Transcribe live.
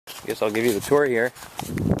I guess I'll give you the tour here.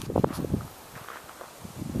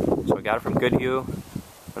 So I got it from Goodhue,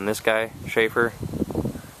 and this guy, Schaefer.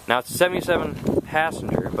 Now it's a 77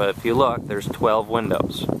 passenger, but if you look, there's 12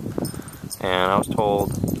 windows. And I was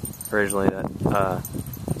told originally that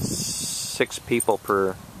 6 people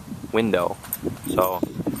per window. So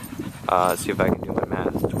let's see if I can do my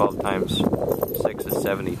math. 12 times 6 is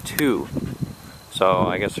 72. So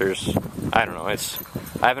I guess there's, I don't know, I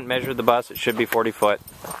haven't measured the bus. It should be 40 foot.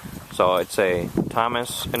 So it's a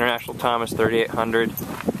International Thomas 3800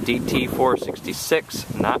 DT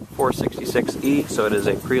 466, not 466E, so it is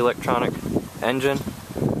a pre-electronic engine.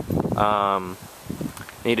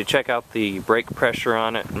 Need to check out the brake pressure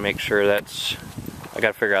on it and make sure that's, I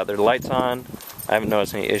gotta figure out, there are lights on. I haven't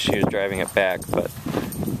noticed any issues driving it back, but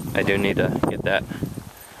I do need to get that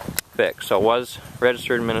fixed. So it was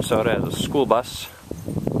registered in Minnesota as a school bus,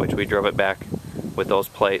 which we drove it back with those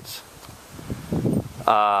plates.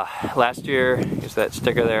 Last year, is that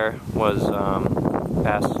sticker there, was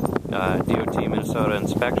passed DOT Minnesota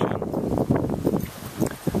inspection.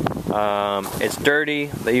 It's dirty.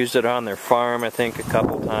 They used it on their farm, I think, a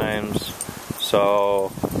couple times.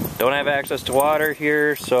 So, don't have access to water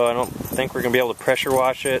here, so I don't think we're going to be able to pressure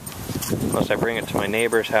wash it. Unless I bring it to my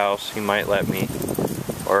neighbor's house, he might let me.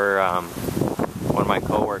 Or one of my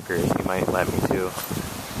coworkers, he might let me too.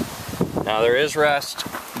 Now there is rust,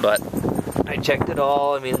 but I checked it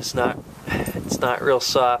all. I mean, it's not real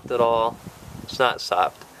soft at all. It's not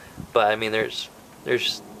soft, but I mean, it's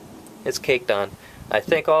caked on. I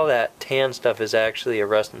think all that tan stuff is actually a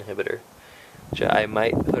rust inhibitor. Which I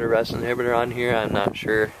might put a rust inhibitor on here, I'm not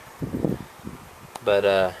sure.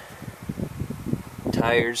 But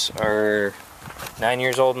tires are 9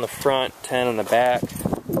 years old in the front, 10 in the back.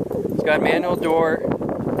 It's got a manual door,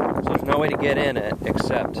 so there's no way to get in it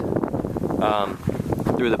except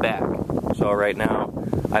through the back. So right now,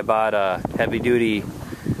 I bought a heavy-duty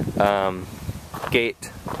gate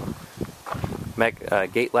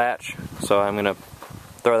latch. So I'm gonna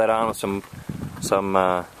throw that on with some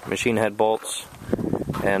machine head bolts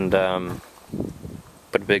and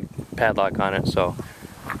put a big padlock on it. So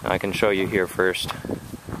I can show you here first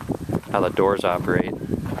how the doors operate.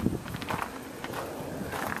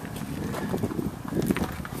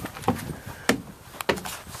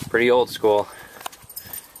 Pretty old school.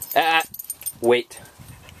 Wait.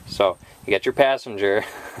 So you got your passenger,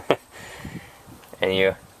 and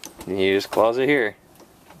you just close it here,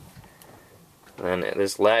 and then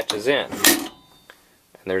this latches in,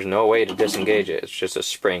 and there's no way to disengage it. It's just a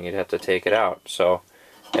spring. You'd have to take it out. So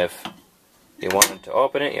if you wanted to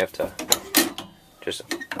open it, you have to just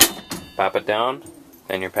pop it down,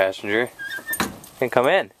 and your passenger can come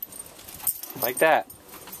in like that.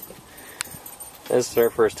 This is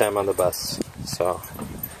her first time on the bus, so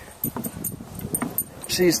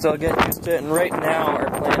she's still getting used to it. And right now our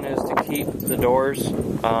plan is to keep the doors,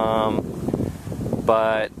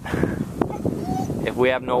 but if we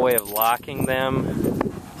have no way of locking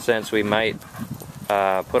them, since we might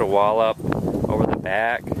put a wall up over the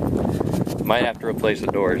back, might have to replace the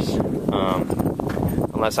doors.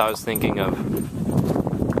 Unless I was thinking of,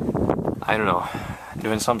 I don't know,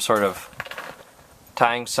 doing some sort of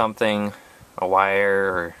tying something, a wire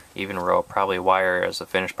or even rope, probably wire as a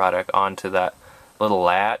finished product, onto that little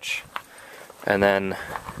latch, and then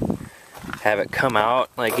have it come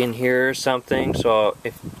out like in here or something. So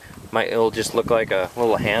it'll just look like a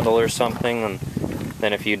little handle or something, and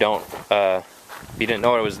then if you didn't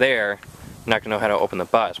know it was there, you're not gonna know how to open the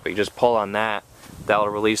bus. But you just pull on that, that'll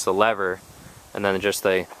release the lever, and then just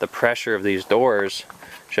the pressure of these doors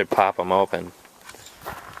should pop them open.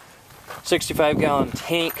 65-gallon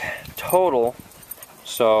tank total.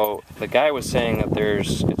 So the guy was saying that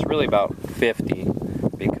it's really about 50,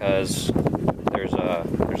 because there's a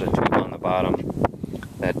tube on the bottom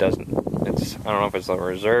that doesn't, I don't know if it's a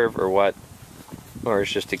reserve or what, or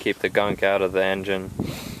it's just to keep the gunk out of the engine,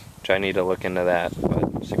 which I need to look into that.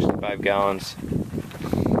 But 65 gallons.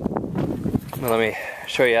 Well, let me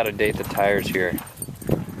show you how to date the tires here.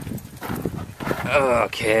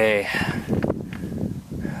 Okay.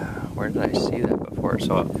 Where did I see that before?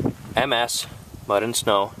 So MS, mud and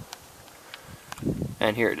snow,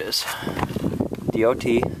 and here it is.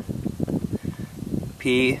 DOT.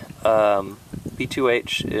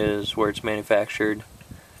 P2H is where it's manufactured,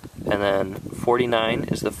 and then 49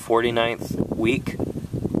 is the 49th week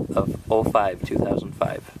of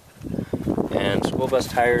 2005. And school bus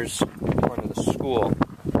tires, according to the school,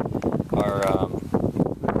 are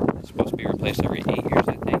supposed to be replaced every 8 years,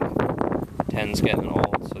 I think. 10's getting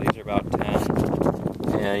old, so these are about 10.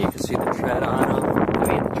 And you can see the tread on them. I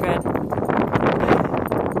mean, the tread,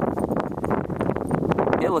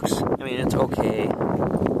 it it looks, I mean, it's okay.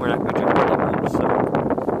 We're not going to jump all of them,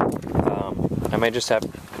 so I might just have to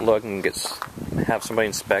look and have somebody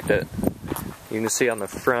inspect it. You can see on the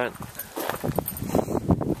front,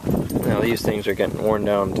 now these things are getting worn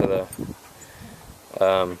down to the,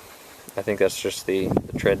 I think that's just the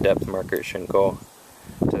tread depth marker. It shouldn't go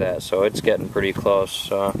to that, so it's getting pretty close.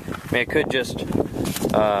 So I mean, I could just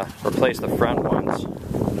replace the front ones.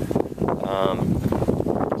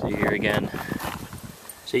 So here again,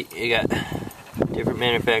 see, you got different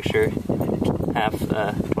manufacturer, half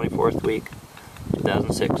 24th week,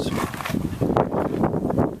 2006.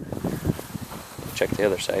 Check the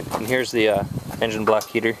other side. And here's the engine block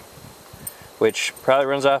heater, which probably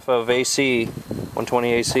runs off of AC,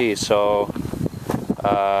 120 AC, so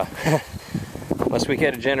unless we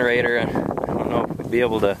get a generator, I don't know if we'd be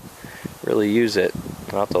able to really use it.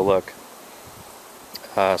 I'll have to look.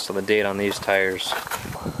 So the date on these tires,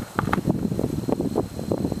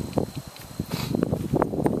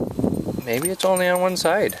 maybe it's only on one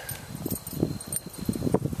side.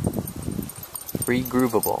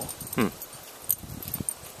 Regroovable.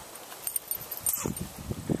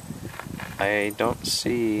 I don't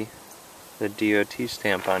see the DOT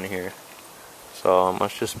stamp on here, so it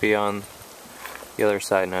must just be on the other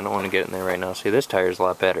side, and I don't want to get in there right now. See, this tire is a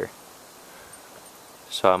lot better,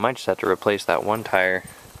 so I might just have to replace that one tire,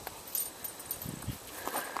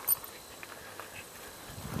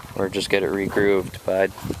 or just get it regrooved, but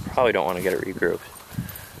I probably don't want to get it regrooved.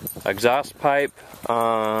 Exhaust pipe,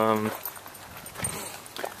 I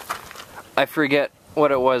forget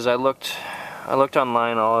what it was. I looked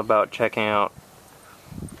online all about checking out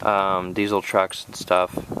diesel trucks and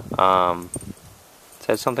stuff. It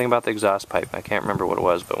said something about the exhaust pipe. I can't remember what it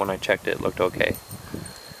was, but when I checked it, it looked okay.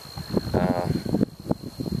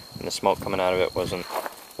 And the smoke coming out of it wasn't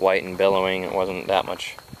white and billowing. It wasn't that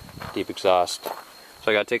much deep exhaust.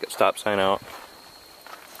 So I gotta take the stop sign out.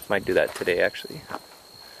 Might do that today, actually.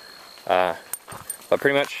 But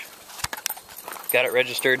pretty much got it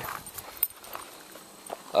registered.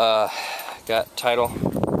 Got title.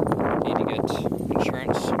 Need to get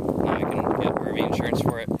insurance. Now I can get RV insurance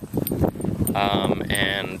for it.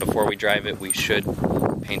 And before we drive it, we should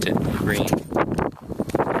paint it green,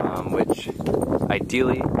 which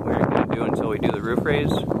ideally we're going to do until we do the roof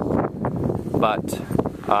raise. But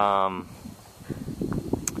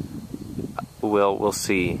we'll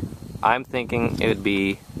see. I'm thinking it would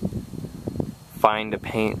be fine to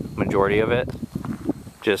paint majority of it.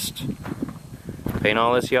 Just paint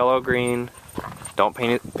all this yellow green. Don't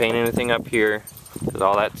paint anything up here, because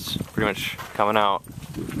all that's pretty much coming out.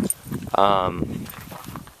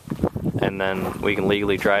 And then we can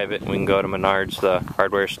legally drive it, and we can go to Menards, the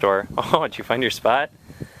hardware store. Oh, did you find your spot?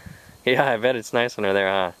 Yeah, I bet it's nice under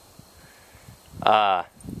there, huh?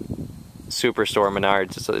 Superstore,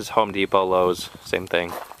 Menards, it's Home Depot, Lowe's, same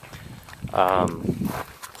thing.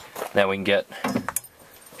 Then we can get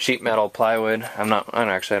sheet metal, plywood. I don't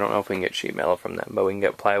know if we can get sheet metal from them, but we can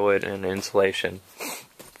get plywood and insulation.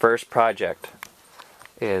 First project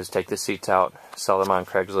is take the seats out, sell them on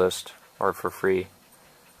Craigslist or for free.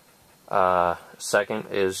 Second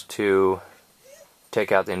is to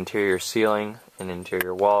take out the interior ceiling and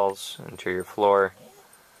interior walls, interior floor.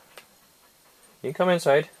 You come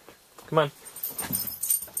inside. Come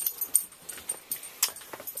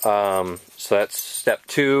on. So that's step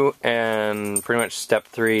 2, and pretty much step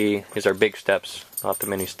 3 is our big steps, not the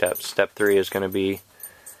mini steps. Step 3 is going to be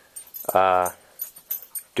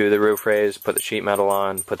do the roof raise, put the sheet metal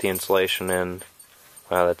on, put the insulation in.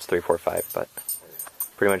 Well, that's 3, 4, 5, but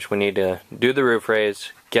pretty much we need to do the roof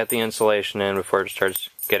raise, get the insulation in before it starts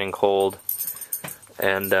getting cold,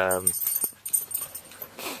 and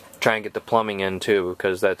try and get the plumbing in too,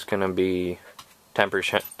 because that's going to be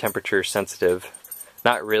temperature sensitive.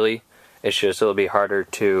 Not really, it's just it'll be harder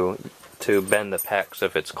to bend the pecs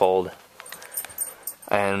if it's cold.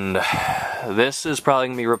 And this is probably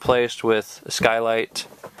going to be replaced with a skylight.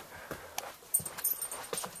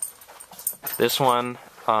 This one,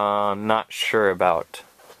 not sure about.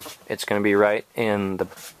 It's going to be right in the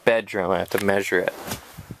bedroom. I have to measure it.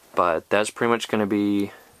 But that's pretty much going to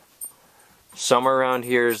be, somewhere around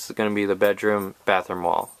here is going to be the bedroom, bathroom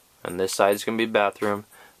wall. And this side is going to be bathroom.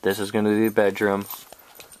 This is going to be bedroom.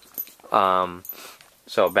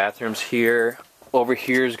 So bathroom's here. Over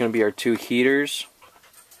here is going to be our 2 heaters.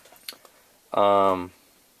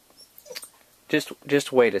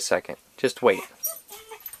 Just wait a second. Just wait.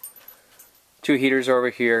 2 heaters over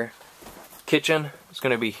here. Kitchen is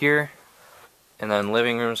going to be here, and then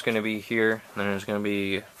living room is going to be here, and then there's going to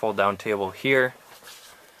be a fold down table here,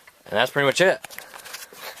 and that's pretty much it.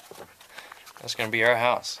 That's going to be our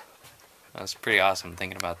house. That's pretty awesome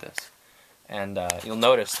thinking about this. And you'll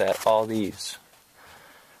notice that all these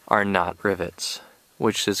are not rivets,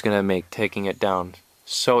 which is going to make taking it down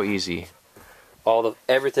so easy.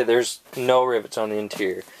 Everything, there's no rivets on the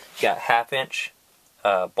interior. You got 1/2 inch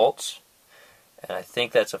bolts, and I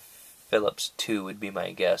think that's a Phillips 2 would be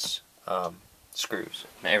my guess. Screws.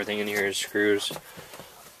 Everything in here is screws.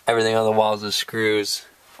 Everything on the walls is screws.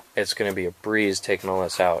 It's going to be a breeze taking all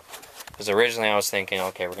this out. Because originally I was thinking,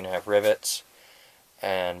 okay, we're going to have rivets,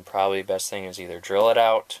 and probably best thing is either drill it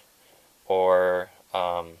out or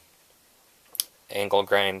angle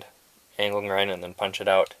grind and then punch it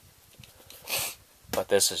out. But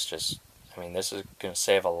this is just, I mean, this is going to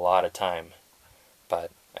save a lot of time.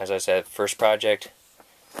 But as I said, first project,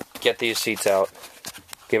 get these seats out,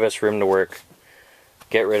 give us room to work,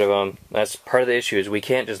 get rid of them. That's part of the issue, is we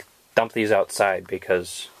can't just dump these outside,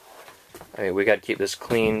 because I mean, we got to keep this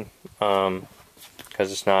clean,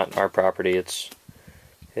 because it's not our property, it's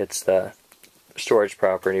the storage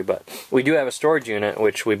property. But we do have a storage unit,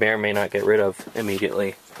 which we may or may not get rid of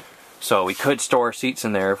immediately. So we could store seats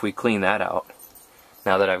in there if we clean that out.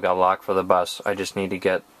 Now that I've got a lock for the bus, I just need to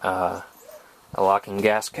get a locking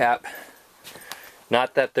gas cap.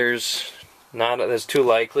 Not that it's too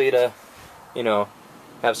likely to, you know,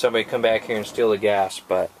 have somebody come back here and steal the gas,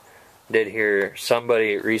 but I did hear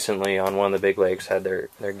somebody recently on one of the big lakes had their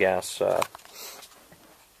gas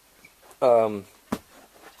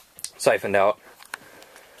siphoned out.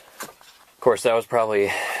 Of course, that was probably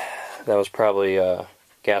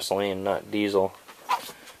gasoline, not diesel.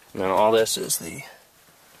 And then all this is the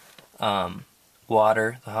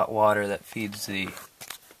water, the hot water that feeds the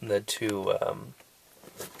two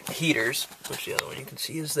heaters, which the other one you can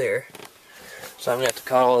see is there. So I'm going to have to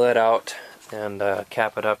cut all that out and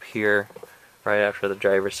cap it up here right after the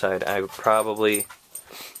driver's side. I would probably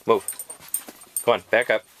move. Go on, back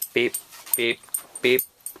up. Beep, beep, beep.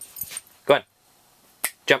 Go on.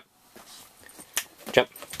 Jump. Jump.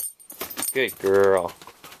 Good girl.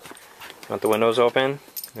 Want the windows open?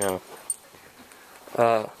 No.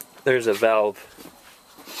 There's a valve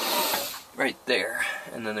right there,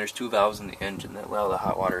 and then there's 2 valves in the engine that allow the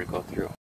hot water to go through.